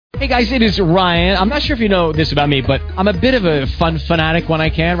Hey guys, it is Ryan. I'm not sure if you know this about me, but I'm a bit of a fun fanatic when I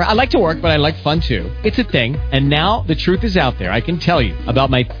can. I like to work, but I like fun too. It's a thing. And now the truth is out there. I can tell you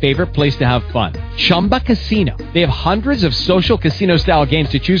about my favorite place to have fun. Chumba Casino. They have hundreds of social casino style games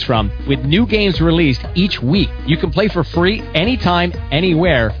to choose from with new games released each week. You can play for free anytime,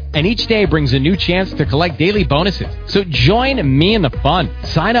 anywhere. And each day brings a new chance to collect daily bonuses. So join me in the fun.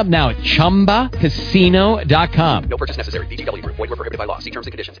 Sign up now at ChumbaCasino.com. No purchase necessary. VGW Group. Void where prohibited by law. See terms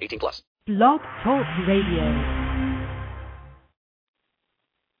and conditions. 18+. Blog Talk Radio.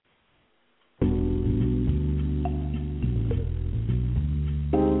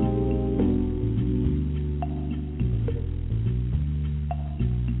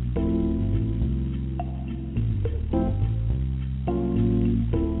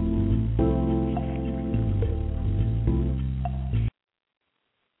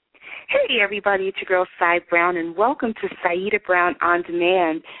 Hey everybody, it's your girl Cy Browne, and welcome to Saida Browne On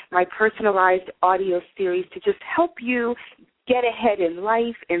Demand, my personalized audio series to just help you get ahead in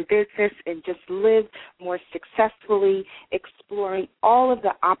life, in business, and just live more successfully, exploring all of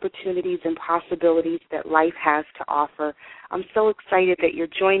the opportunities and possibilities that life has to offer. I'm so excited that you're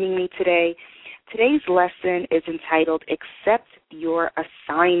joining me today. Today's lesson is entitled, Accept Your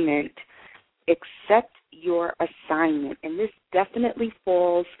Assignment. Accept your assignment. And this definitely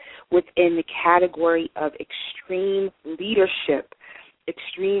falls within the category of extreme leadership.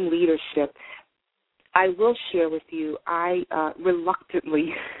 Extreme leadership. I will share with you, I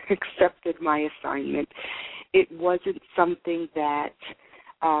reluctantly accepted my assignment. It wasn't something that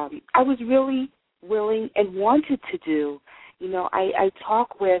I was really willing and wanted to do. You know, I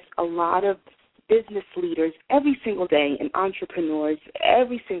talk with a lot of business leaders every single day and entrepreneurs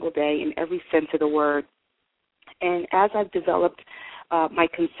every single day in every sense of the word. And as I've developed my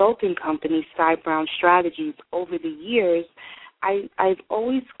consulting company, Cy Browne Strategies, over the years, I've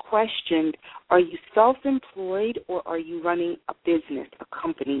always questioned, are you self-employed or are you running a business, a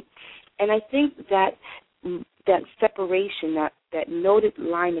company? And I think that separation, that noted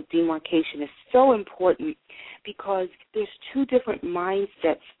line of demarcation is so important because there's two different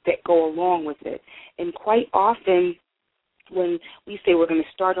mindsets that go along with it. And quite often when we say we're going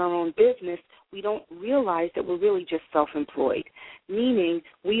to start our own business, we don't realize that we're really just self-employed, meaning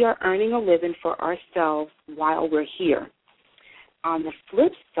we are earning a living for ourselves while we're here. On the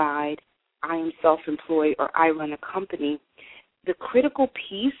flip side, I am self-employed or I run a company. The critical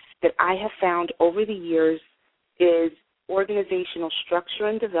piece that I have found over the years is organizational structure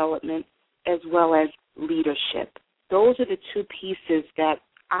and development as well as leadership. Those are the two pieces that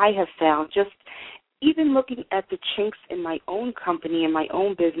I have found just even looking at the chinks in my own company and my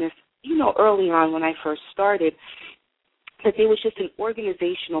own business, you know, early on when I first started, that there was just an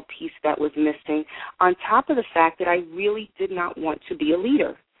organizational piece that was missing, on top of the fact that I really did not want to be a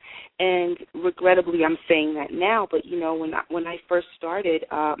leader. And regrettably, I'm saying that now, but, you know, when I first started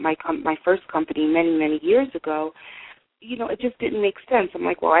my first company many years ago, you know, it just didn't make sense. I'm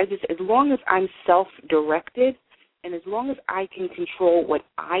like, well, as long as I'm self-directed and as long as I can control what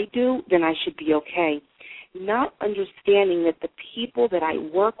I do, then I should be okay. Not understanding that the people that I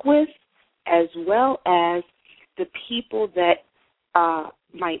work with as well as the people that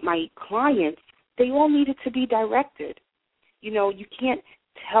my clients, they all needed to be directed. You know, you can't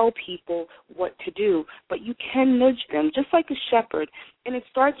tell people what to do, but you can nudge them, just like a shepherd, and it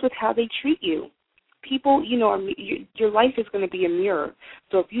starts with how they treat you. People, you know, your life is going to be a mirror.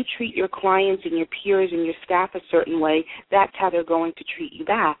 So if you treat your clients and your peers and your staff a certain way, that's how they're going to treat you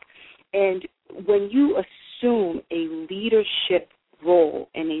back. And when you assume a leadership role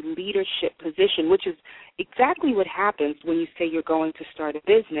and a leadership position, which is exactly what happens when you say you're going to start a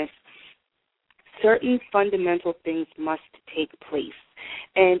business, certain fundamental things must take place.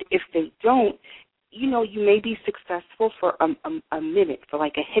 And if they don't, you know, you may be successful for a minute, for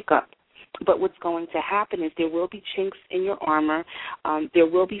like a hiccup. But what's going to happen is there will be chinks in your armor, there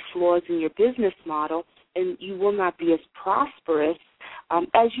will be flaws in your business model, and you will not be as prosperous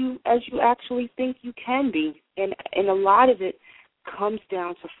as you actually think you can be. And a lot of it comes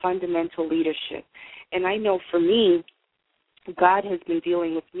down to fundamental leadership. And I know for me, God has been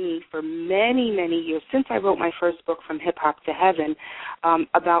dealing with me for many years, since I wrote my first book, From Hip Hop to Heaven,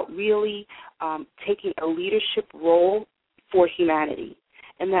 about really taking a leadership role for humanity.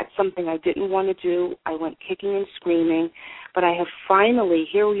 And that's something I didn't want to do. I went kicking and screaming. But I have finally,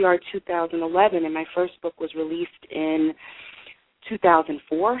 here we are 2011, and my first book was released in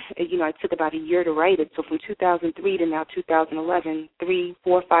 2004. You know, it took about a year to write it. So from 2003 to now 2011, 3,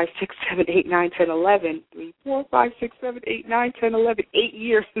 4, 5, 6, 7, 8, 9, 10, 11, 3, 4, 5, 6, 7, 8, 9, 10, 11, 8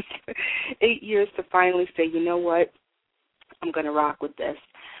 years. 8 years to finally say, you know what, I'm going to rock with this.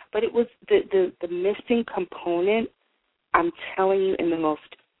 But it was the missing component, I'm telling you in the most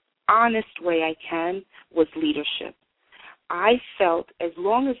honest way I can, was leadership. I felt as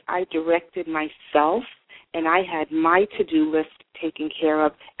long as I directed myself and I had my to-do list taken care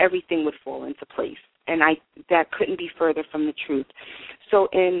of, everything would fall into place. And that couldn't be further from the truth. So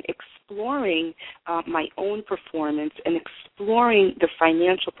in exploring my own performance and exploring the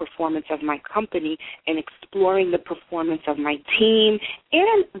financial performance of my company and exploring the performance of my team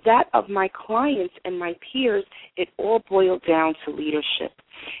and that of my clients and my peers, it all boiled down to leadership.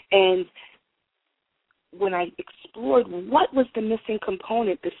 And when I explored what was the missing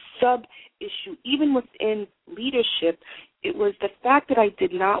component, the sub-issue, even within leadership, it was the fact that I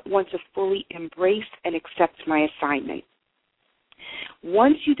did not want to fully embrace and accept my assignment.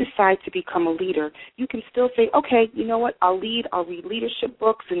 Once you decide to become a leader, you can still say, okay, you know what, I'll read leadership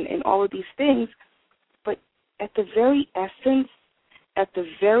books and all of these things, but at the very essence, at the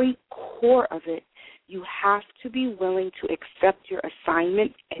very core of it, you have to be willing to accept your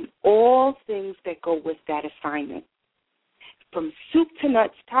assignment and all things that go with that assignment. From soup to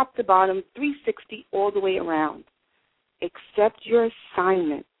nuts, top to bottom, 360, all the way around. Accept your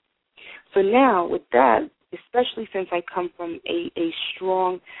assignment. So now with that, especially since I come from a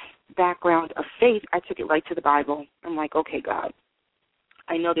strong background of faith, I took it right to the Bible. I'm like, okay, God,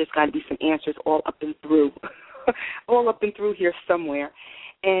 I know there's got to be some answers all up and through, all up and through here somewhere.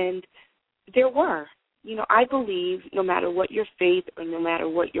 And there were. You know, I believe no matter what your faith or no matter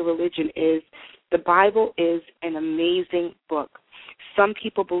what your religion is, the Bible is an amazing book. Some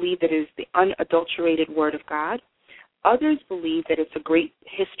people believe that it is the unadulterated Word of God. Others believe that it's a great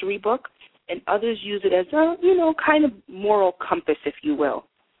history book, and others use it as a, kind of moral compass, if you will.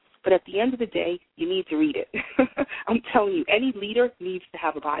 But at the end of the day, you need to read it. I'm telling you, any leader needs to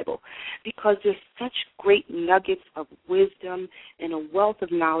have a Bible because there's such great nuggets of wisdom and a wealth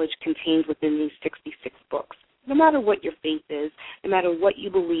of knowledge contained within these 66 books. No matter what your faith is, no matter what you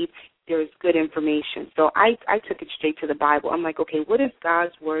believe, there is good information. So I took it straight to the Bible. I'm like, okay, what does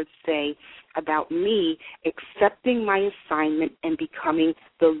God's Word say about me accepting my assignment and becoming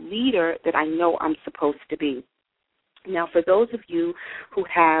the leader that I know I'm supposed to be? Now, for those of you who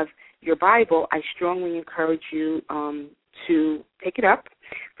have your Bible, I strongly encourage you to pick it up.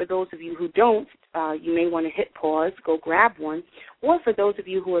 For those of you who don't, you may want to hit pause, go grab one. Or for those of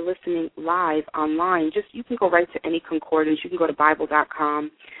you who are listening live online, you can go right to any concordance. You can go to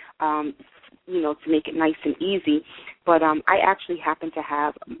Bible.com, to make it nice and easy. But I actually happen to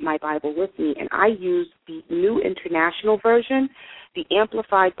have my Bible with me, and I use the New International Version. The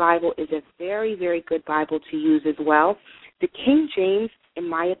Amplified Bible is a very, very good Bible to use as well. The King James, in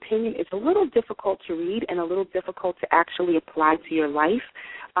my opinion, is a little difficult to read and a little difficult to actually apply to your life.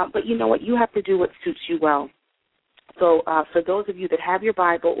 But you know what? You have to do what suits you well. So for those of you that have your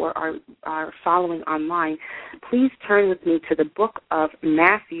Bible or are following online, please turn with me to the book of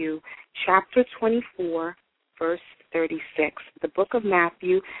Matthew, chapter 24, verse 36. The book of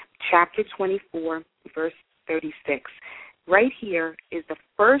Matthew, chapter 24, verse 36. Right here is the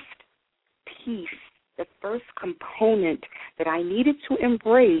first piece, the first component that I needed to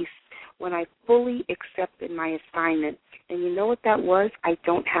embrace when I fully accepted my assignment. And you know what that was? I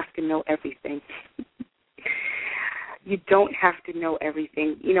don't have to know everything. You don't have to know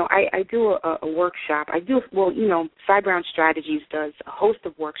everything. I do a workshop. Cy Browne Strategies does a host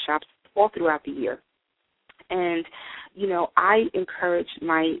of workshops all throughout the year. And, I encourage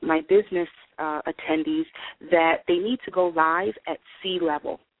my business attendees that they need to go live at sea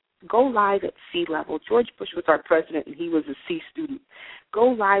level. Go live at sea level. George Bush was our president, and he was a C student. Go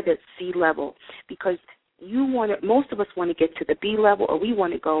live at sea level because most of us want to get to the B level, or we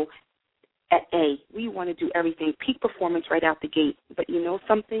want to go at A. We want to do everything, peak performance right out the gate. But you know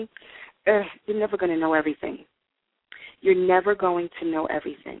something? You're never going to know everything. You're never going to know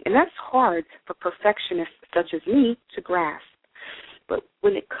everything. And that's hard for perfectionists such as me to grasp. But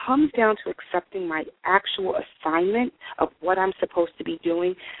when it comes down to accepting my actual assignment of what I'm supposed to be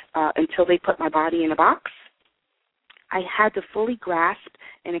doing until they put my body in a box, I had to fully grasp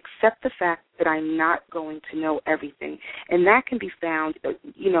and accept the fact that I'm not going to know everything. And that can be found,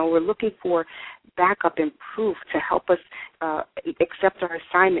 we're looking for backup and proof to help us accept our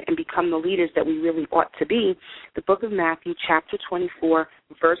assignment and become the leaders that we really ought to be. The book of Matthew, chapter 24,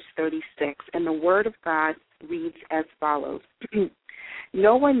 verse 36. And the word of God reads as follows.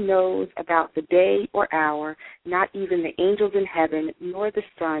 No one knows about the day or hour, not even the angels in heaven, nor the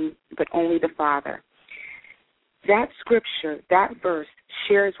Son, but only the Father. That scripture, that verse,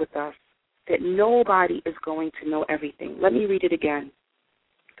 shares with us that nobody is going to know everything. Let me read it again.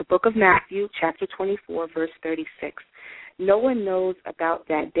 The book of Matthew, chapter 24, verse 36. No one knows about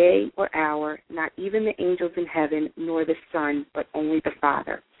that day or hour, not even the angels in heaven, nor the Son, but only the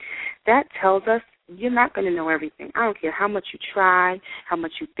Father. That tells us you're not going to know everything. I don't care how much you try, how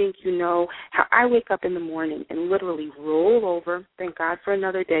much you think you know, how I wake up in the morning and literally roll over, thank God for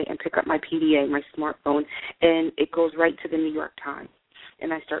another day, and pick up my PDA, my smartphone, and it goes right to the New York Times.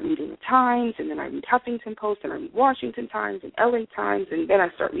 And I start reading the Times, and then I read Huffington Post, and I read Washington Times and LA Times, and then I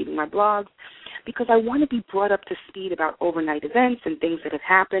start reading my blogs because I want to be brought up to speed about overnight events and things that have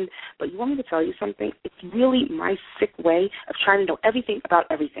happened. But you want me to tell you something? It's really my sick way of trying to know everything about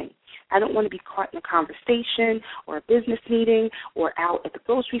everything. I don't want to be caught in a conversation or a business meeting or out at the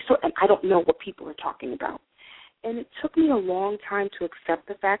grocery store, and I don't know what people are talking about. And it took me a long time to accept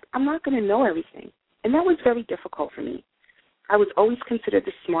the fact I'm not going to know everything. And that was very difficult for me. I was always considered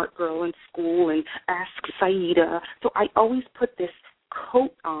the smart girl in school and ask Saida. So I always put this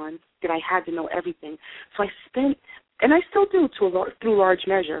coat on that I had to know everything. So I spent, and I still do through large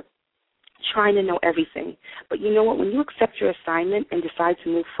measure, trying to know everything. But you know what? When you accept your assignment and decide to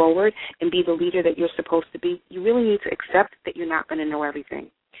move forward and be the leader that you're supposed to be, you really need to accept that you're not going to know everything.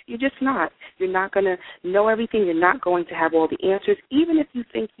 You're just not. You're not going to know everything. You're not going to have all the answers. Even if you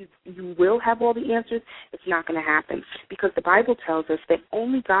think you will have all the answers, it's not going to happen because the Bible tells us that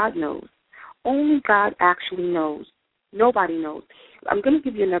only God knows. Only God actually knows. Nobody knows. I'm going to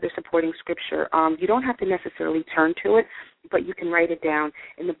give you another supporting scripture. You don't have to necessarily turn to it, but you can write it down.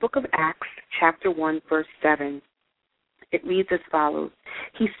 In the book of Acts, chapter 1, verse 7, it reads as follows.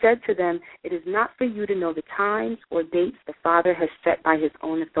 He said to them, "It is not for you to know the times or dates the Father has set by his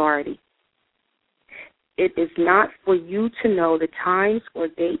own authority." It is not for you to know the times or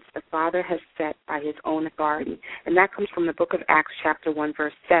dates the Father has set by his own authority. And that comes from the book of Acts, chapter 1,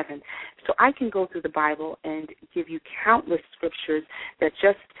 verse 7. So I can go through the Bible and give you countless scriptures that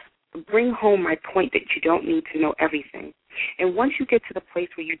just bring home my point that you don't need to know everything. And once you get to the place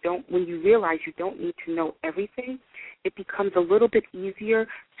where when you realize you don't need to know everything, it becomes a little bit easier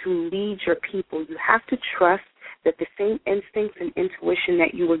to lead your people. You have to trust that the same instincts and intuition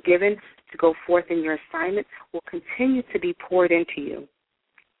that you were given to go forth in your assignment will continue to be poured into you.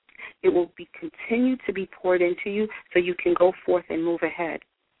 It will be continued to be poured into you so you can go forth and move ahead.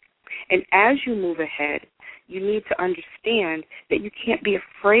 And as you move ahead, you need to understand that you can't be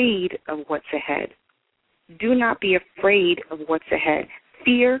afraid of what's ahead. Do not be afraid of what's ahead.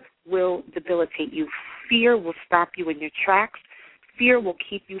 Fear will debilitate you. Fear will stop you in your tracks. Fear will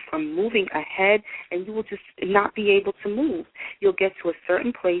keep you from moving ahead, and you will just not be able to move. You'll get to a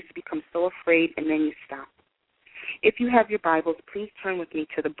certain place, become so afraid, and then you stop. If you have your Bibles, please turn with me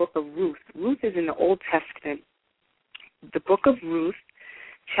to the book of Ruth. Ruth is in the Old Testament. The book of Ruth,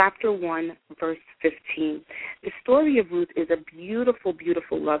 chapter 1, verse 15. The story of Ruth is a beautiful,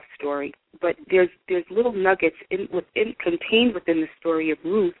 beautiful love story, but there's little nuggets contained within the story of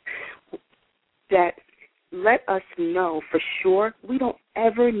Ruth that let us know for sure we don't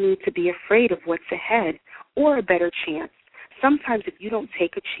ever need to be afraid of what's ahead or a better chance. Sometimes if you don't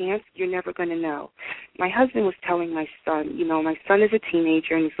take a chance, you're never going to know. My husband was telling my son, my son is a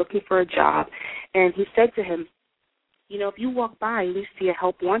teenager and he's looking for a job, and he said to him, if you walk by and you see a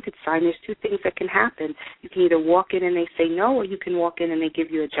help wanted sign, there's two things that can happen. You can either walk in and they say no, or you can walk in and they give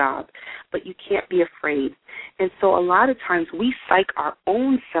you a job. But you can't be afraid. And so a lot of times we psych our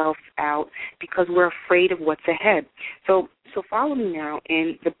own selves out because we're afraid of what's ahead. So follow me now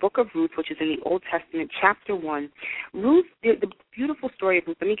in the book of Ruth, which is in the Old Testament, chapter 1. Ruth, the beautiful story of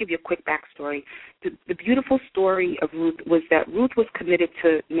Ruth, let me give you a quick backstory. The beautiful story of Ruth was that Ruth was committed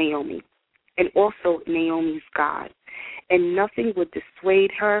to Naomi and also Naomi's God. And nothing would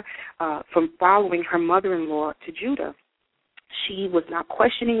dissuade her from following her mother-in-law to Judah. She was not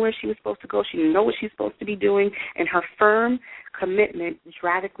questioning where she was supposed to go. She didn't know what she was supposed to be doing. And her firm commitment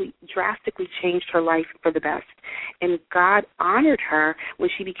drastically changed her life for the best. And God honored her when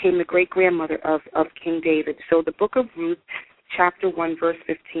she became the great-grandmother of King David. So the book of Ruth, chapter 1, verse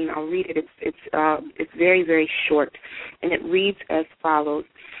 15, I'll read it. It's very, very short. And it reads as follows.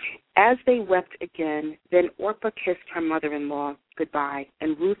 As they wept again, then Orpah kissed her mother-in-law goodbye,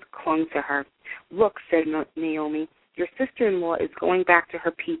 and Ruth clung to her. Look, said Naomi, your sister-in-law is going back to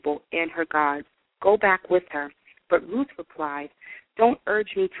her people and her gods. Go back with her. But Ruth replied, don't urge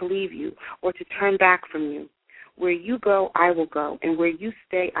me to leave you or to turn back from you. Where you go, I will go, and where you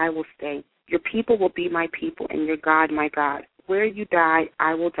stay, I will stay. Your people will be my people, and your God, my God. Where you die,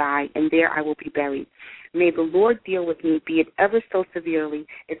 I will die, and there I will be buried. May the Lord deal with me, be it ever so severely,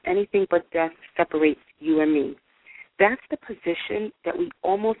 if anything but death separates you and me. That's the position that we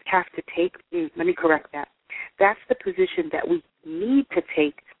almost have to take. Let me correct that. That's the position that we need to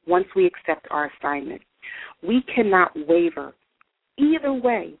take once we accept our assignment. We cannot waver. Either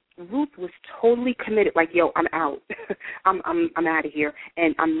way, Ruth was totally committed, like, yo, I'm out. I'm out of here,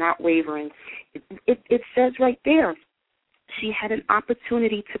 and I'm not wavering. It says right there, she had an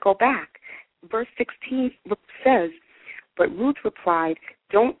opportunity to go back. Verse 16 says, but Ruth replied,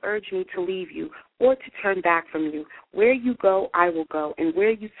 don't urge me to leave you or to turn back from you. Where you go, I will go, and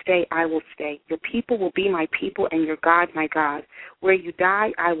where you stay, I will stay. Your people will be my people, and your God, my God. Where you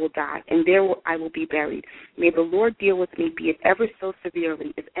die, I will die, and there I will be buried. May the Lord deal with me, be it ever so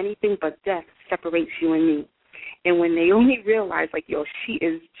severely, if anything but death separates you and me. And when Naomi realized, like, yo,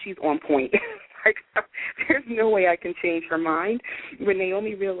 she's on point. Like, there's no way I can change her mind. When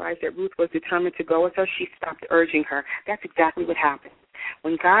Naomi realized that Ruth was determined to go with her, she stopped urging her. That's exactly what happened.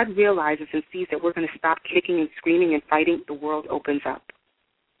 When God realizes and sees that we're going to stop kicking and screaming and fighting, the world opens up.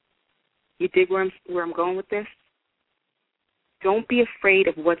 You dig where I'm going with this? Don't be afraid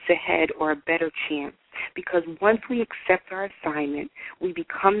of what's ahead or a better chance, because once we accept our assignment, we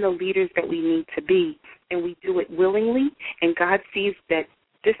become the leaders that we need to be, and we do it willingly, and God sees that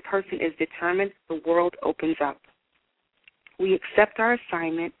this person is determined, the world opens up. We accept our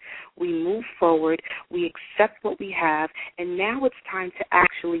assignment, we move forward, we accept what we have, and now it's time to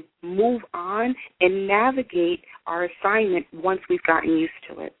actually move on and navigate our assignment once we've gotten used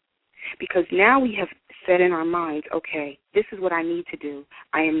to it. Because now we have said in our minds, okay, this is what I need to do.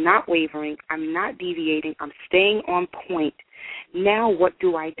 I am not wavering, I'm not deviating, I'm staying on point. Now what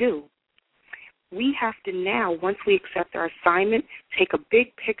do I do? We have to now, once we accept our assignment, take a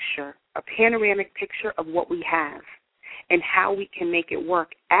big picture, a panoramic picture of what we have and how we can make it work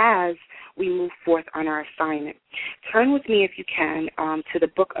as we move forth on our assignment. Turn with me, if you can, to the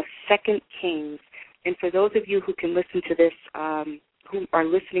book of 2 Kings. And for those of you who can listen to this, who are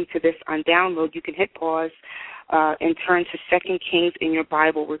listening to this on download, you can hit pause and turn to 2 Kings in your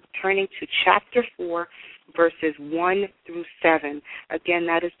Bible. We're turning to chapter 4, verses 1 through 7. Again,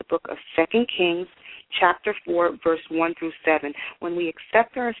 that is the book of 2 Kings, chapter 4, verse 1 through 7. When we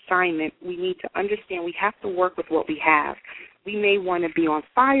accept our assignment, we need to understand we have to work with what we have. We may want to be on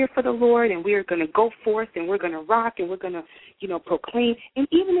fire for the Lord, and we're going to go forth, and we're going to rock, and we're going to, proclaim. And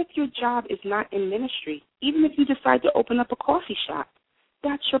even if your job is not in ministry, even if you decide to open up a coffee shop,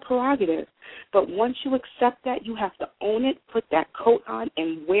 that's your prerogative. But once you accept that, you have to own it, put that coat on,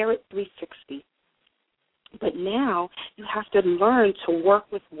 and wear it 360. But now you have to learn to work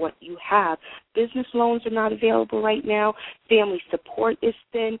with what you have. Business loans are not available right now. Family support is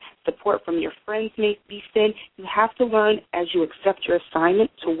thin. Support from your friends may be thin. You have to learn, as you accept your assignment,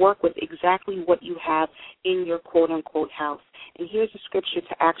 to work with exactly what you have in your quote-unquote house. And here's a scripture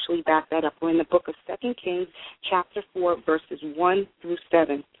to actually back that up. We're in the book of 2 Kings, chapter 4, verses 1 through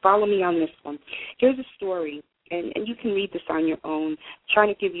 7. Follow me on this one. Here's a story, and you can read this on your own. I'm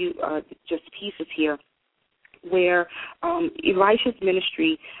trying to give you just pieces here, where Elisha's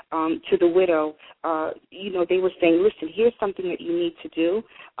ministry to the widow, they were saying, listen, here's something that you need to do,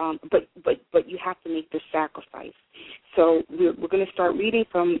 but you have to make this sacrifice. So we're going to start reading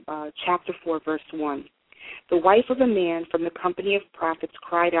from chapter 4, verse 1. The wife of a man from the company of prophets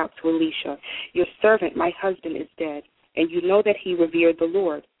cried out to Elisha, your servant, my husband, is dead, and you know that he revered the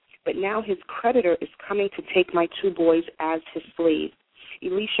Lord. But now his creditor is coming to take my 2 boys as his slaves.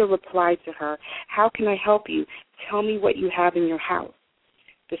 Elisha replied to her, how can I help you? Tell me what you have in your house.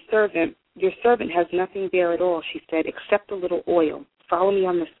 Your servant has nothing there at all, she said, except a little oil. Follow me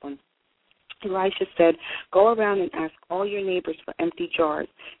on this one. Elisha said, go around and ask all your neighbors for empty jars.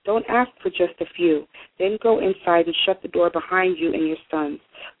 Don't ask for just a few. Then go inside and shut the door behind you and your sons.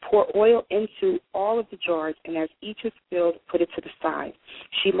 Pour oil into all of the jars, and as each is filled, put it to the side.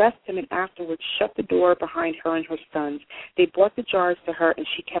 She left him and afterwards shut the door behind her and her sons. They brought the jars to her, and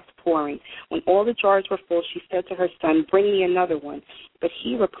she kept pouring. When all the jars were full, she said to her son, bring me another one. But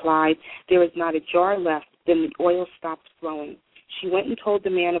he replied, there is not a jar left. Then the oil stopped flowing. She went and told the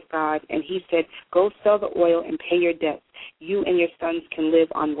man of God, and he said, go sell the oil and pay your debts. You and your sons can live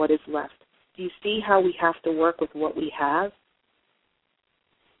on what is left. Do you see how we have to work with what we have?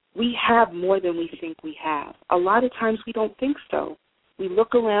 We have more than we think we have. A lot of times we don't think so. We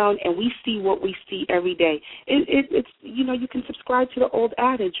look around and we see what we see every day. It's you can subscribe to the old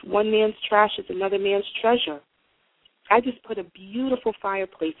adage, one man's trash is another man's treasure. I just put a beautiful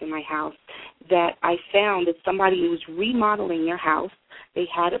fireplace in my house that I found that somebody who was remodeling their house, they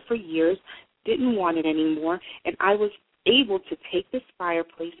had it for years, didn't want it anymore, and I was able to take this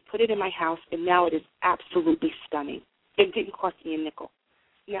fireplace, put it in my house, and now it is absolutely stunning. It didn't cost me a nickel.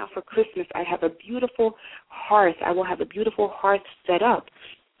 Now for Christmas, I have a beautiful hearth. I will have a beautiful hearth set up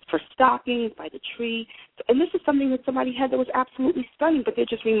for stockings by the tree. And this is something that somebody had that was absolutely stunning, but they're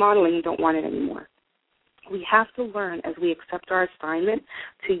just remodeling and don't want it anymore. We have to learn as we accept our assignment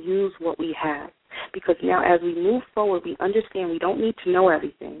to use what we have. Because now as we move forward, we understand we don't need to know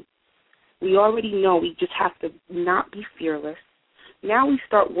everything. We already know. We just have to not be fearless. Now we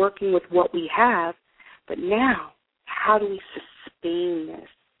start working with what we have, but now how do we sustain this?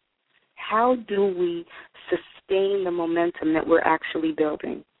 How do we sustain the momentum that we're actually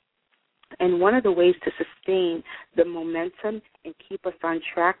building? And one of the ways to sustain the momentum and keep us on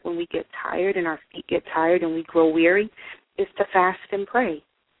track when we get tired and our feet get tired and we grow weary is to fast and pray.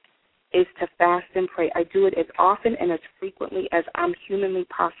 I do it as often and as frequently as I'm humanly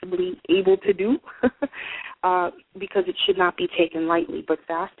possibly able to do because it should not be taken lightly. But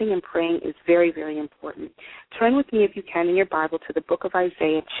fasting and praying is very, very important. Turn with me, if you can, in your Bible to the book of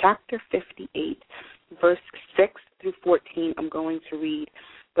Isaiah, chapter 58, verse 6 through 14. I'm going to read.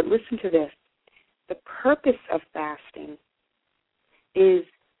 But listen to this. The purpose of fasting is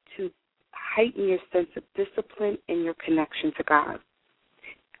to heighten your sense of discipline and your connection to God.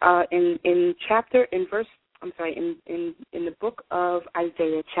 In the book of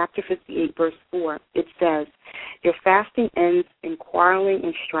Isaiah, chapter 58, verse 4, it says, "Your fasting ends in quarreling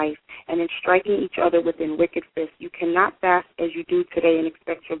and strife, and in striking each other within wicked fists. You cannot fast as you do today and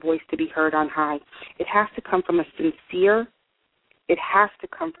expect your voice to be heard on high." It has to come from a sincere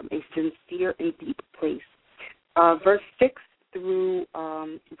and deep place. Verse 6 through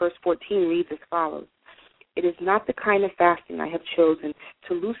verse 14 reads as follows. "It is not the kind of fasting I have chosen,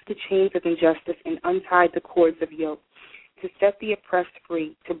 to loose the chains of injustice and untie the cords of yoke, to set the oppressed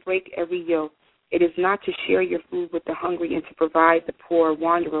free, to break every yoke. It is not to share your food with the hungry and to provide the poor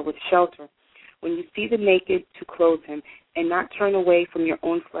wanderer with shelter. When you see the naked, to clothe him, and not turn away from your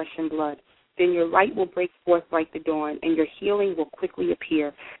own flesh and blood. Then your light will break forth like the dawn, and your healing will quickly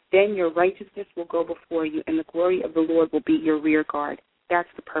appear. Then your righteousness will go before you, and the glory of the Lord will be your rear guard."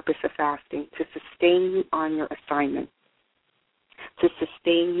 That's the purpose of fasting, to sustain you on your assignment.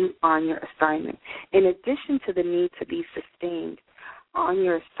 In addition to the need to be sustained on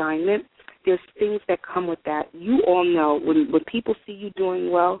your assignment, there's things that come with that. You all know when people see you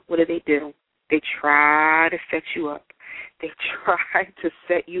doing well, what do? They try to set you up. They try to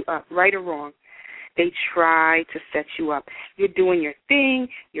set you up, right or wrong. They try to set you up. You're doing your thing.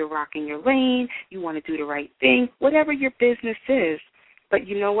 You're rocking your lane. You want to do the right thing, whatever your business is. But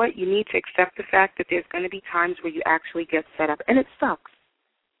you know what? You need to accept the fact that there's going to be times where you actually get set up. And it sucks.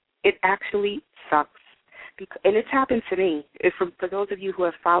 It actually sucks. And it's happened to me. For those of you who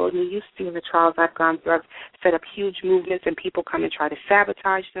have followed me, you've seen the trials I've gone through. I've set up huge movements, and people come and try to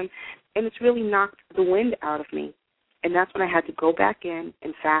sabotage them. And it's really knocked the wind out of me. And that's when I had to go back in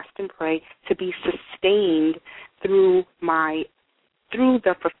and fast and pray to be sustained through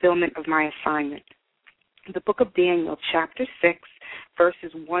the fulfillment of my assignment. The book of Daniel, chapter 6,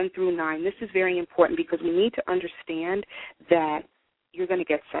 verses 1 through 9. This is very important because we need to understand that you're going to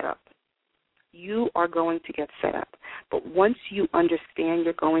get set up. You are going to get set up. But once you understand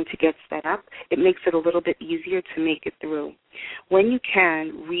you're going to get set up, it makes it a little bit easier to make it through. When you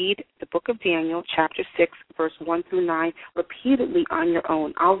can, read the book of Daniel, chapter 6, verse 1 through 9, repeatedly on your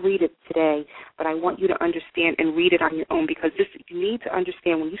own. I'll read it today, but I want you to understand and read it on your own because you need to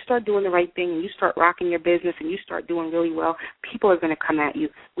understand when you start doing the right thing and you start rocking your business and you start doing really well, people are going to come at you.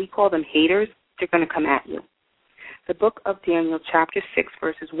 We call them haters. They're going to come at you. The book of Daniel, chapter 6,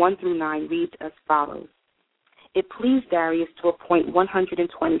 verses 1 through 9, reads as follows. "It pleased Darius to appoint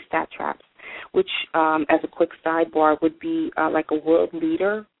 120 satraps, which, as a quick sidebar, would be like a world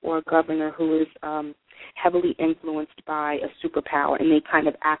leader or a governor who is heavily influenced by a superpower, and they kind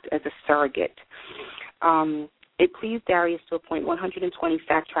of act as a surrogate. It pleased Darius to appoint 120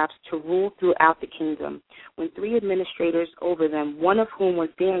 satraps to rule throughout the kingdom, with 3 administrators over them, one of whom was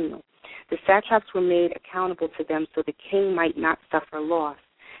Daniel. The satraps were made accountable to them so the king might not suffer loss.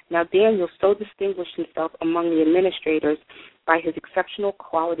 Now Daniel so distinguished himself among the administrators by his exceptional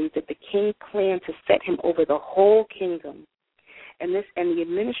qualities that the king planned to set him over the whole kingdom. And the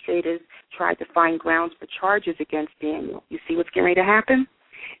administrators tried to find grounds for charges against Daniel. You see what's getting ready to happen?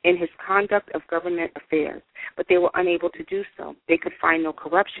 In his conduct of government affairs. But they were unable to do so. They could find no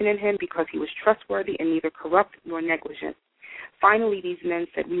corruption in him because he was trustworthy and neither corrupt nor negligent. Finally, these men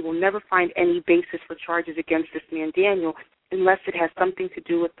said, "We will never find any basis for charges against this man Daniel unless it has something to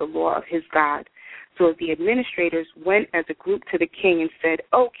do with the law of his God." So the administrators went as a group to the king and said,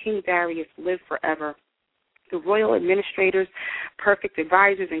 "O King Darius, live forever. The royal administrators, perfect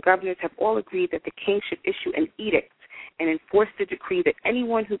advisors, and governors have all agreed that the king should issue an edict and enforce the decree that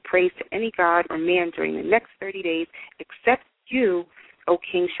anyone who prays to any god or man during the next 30 days, except you, O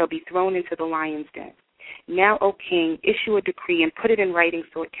king, shall be thrown into the lion's den." Now, O king, issue a decree and put it in writing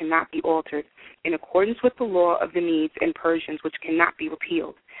so it cannot be altered, in accordance with the law of the Medes and Persians, which cannot be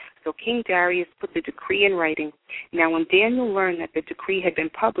repealed. So King Darius put the decree in writing. Now, when Daniel learned that the decree had been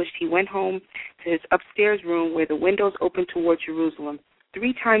published, he went home to his upstairs room where the windows opened toward Jerusalem.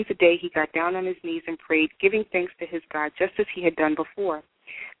 3 times a day he got down on his knees and prayed, giving thanks to his God, just as he had done before.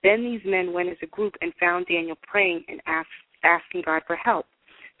 Then these men went as a group and found Daniel praying and asking God for help.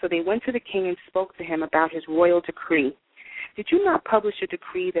 So they went to the king and spoke to him about his royal decree. Did you not publish a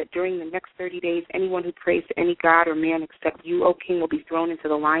decree that during the next 30 days anyone who prays to any god or man except you, O king, will be thrown into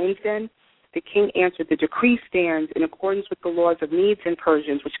the lion's den? The king answered, the decree stands in accordance with the laws of Medes and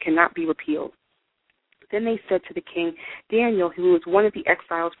Persians, which cannot be repealed. Then they said to the king, Daniel, who is one of the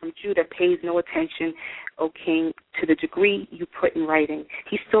exiles from Judah, pays no attention, O king, to the decree you put in writing.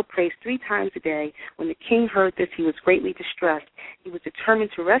 He still prays 3 times a day. When the king heard this, he was greatly distressed. He was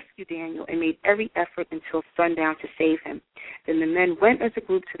determined to rescue Daniel and made every effort until sundown to save him. Then the men went as a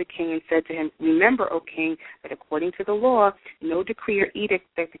group to the king and said to him, remember, O king, that according to the law, no decree or edict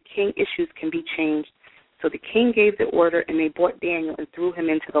that the king issues can be changed. So the king gave the order, and they brought Daniel and threw him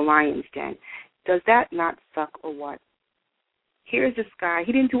into the lion's den. Does that not suck or what? Here's this guy.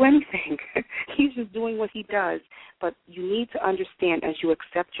 He didn't do anything. He's just doing what he does. But you need to understand, as you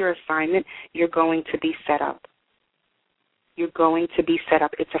accept your assignment, you're going to be set up. You're going to be set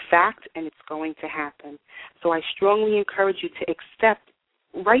up. It's a fact, and it's going to happen. So I strongly encourage you to accept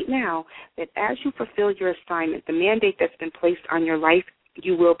right now that as you fulfill your assignment, the mandate that's been placed on your life,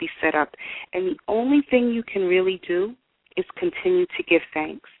 you will be set up. And the only thing you can really do is continue to give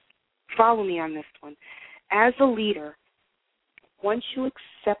thanks. Follow me on this one. As a leader, once you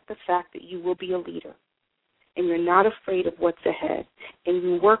accept the fact that you will be a leader and you're not afraid of what's ahead and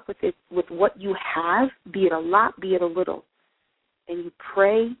you work with it with what you have, be it a lot, be it a little, and you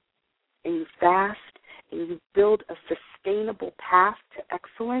pray and you fast and you build a sustainable path to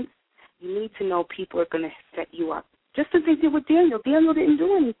excellence, you need to know people are going to set you up. Just as they did with Daniel. Daniel didn't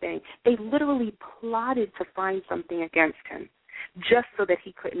do anything. They literally plotted to find something against him, just so that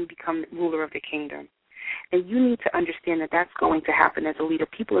he couldn't become ruler of the kingdom. And you need to understand that that's going to happen as a leader.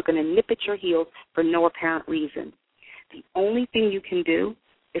 People are going to nip at your heels for no apparent reason. The only thing you can do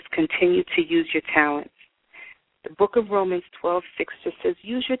is continue to use your talents. The book of Romans 12:6 just says,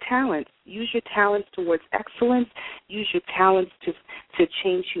 use your talents. Use your talents towards excellence. Use your talents to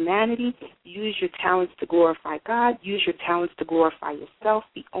change humanity. Use your talents to glorify God. Use your talents to glorify yourself.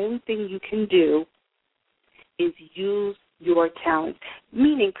 The only thing you can do is use your talents,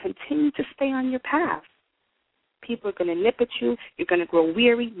 meaning continue to stay on your path. People are going to nip at you. You're going to grow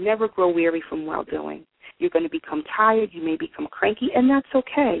weary. Never grow weary from well-doing. You're going to become tired. You may become cranky, and that's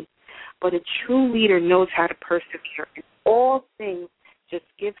okay. But a true leader knows how to persevere. In all things, just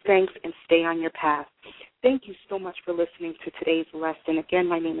give thanks and stay on your path. Thank you so much for listening to today's lesson. Again,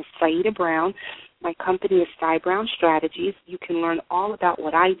 my name is Saida Browne. My company is Browne Strategies. You can learn all about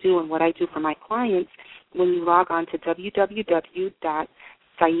what I do and what I do for my clients when you log on to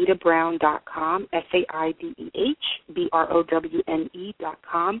www.saidabrowne.com,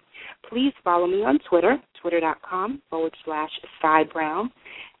 SAIDEHBROWNE.com. Please follow me on Twitter, twitter.com/SaiBrowne.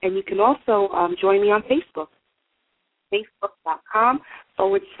 And you can also join me on Facebook,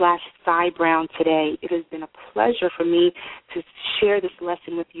 facebook.com/SaiBrowne today. It has been a pleasure for me to share this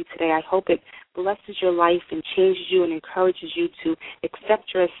lesson with you today. I hope it blesses your life and changes you and encourages you to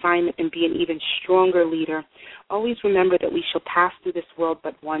accept your assignment and be an even stronger leader. Always remember that we shall pass through this world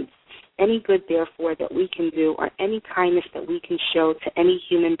but once. Any good, therefore, that we can do or any kindness that we can show to any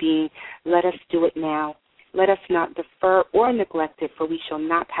human being, let us do it now. Let us not defer or neglect it, for we shall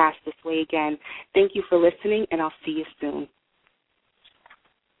not pass this way again. Thank you for listening, and I'll see you soon.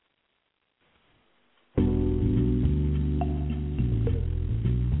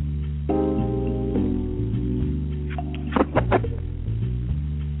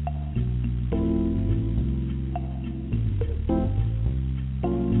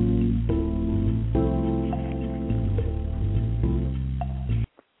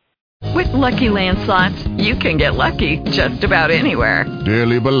 With Lucky Land Slots, you can get lucky just about anywhere.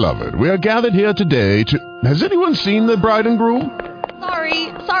 Dearly beloved, we are gathered here today to... Has anyone seen the bride and groom?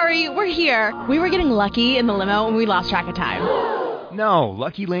 Sorry, we're here. We were getting lucky in the limo and we lost track of time. No,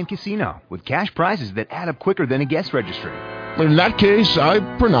 Lucky Land Casino, with cash prizes that add up quicker than a guest registry. In that case, I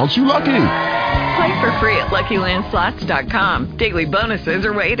pronounce you lucky. Play for free at LuckyLandSlots.com. Daily bonuses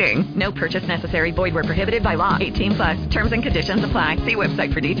are waiting. No purchase necessary. Void where prohibited by law. 18+. Terms and conditions apply. See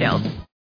website for details.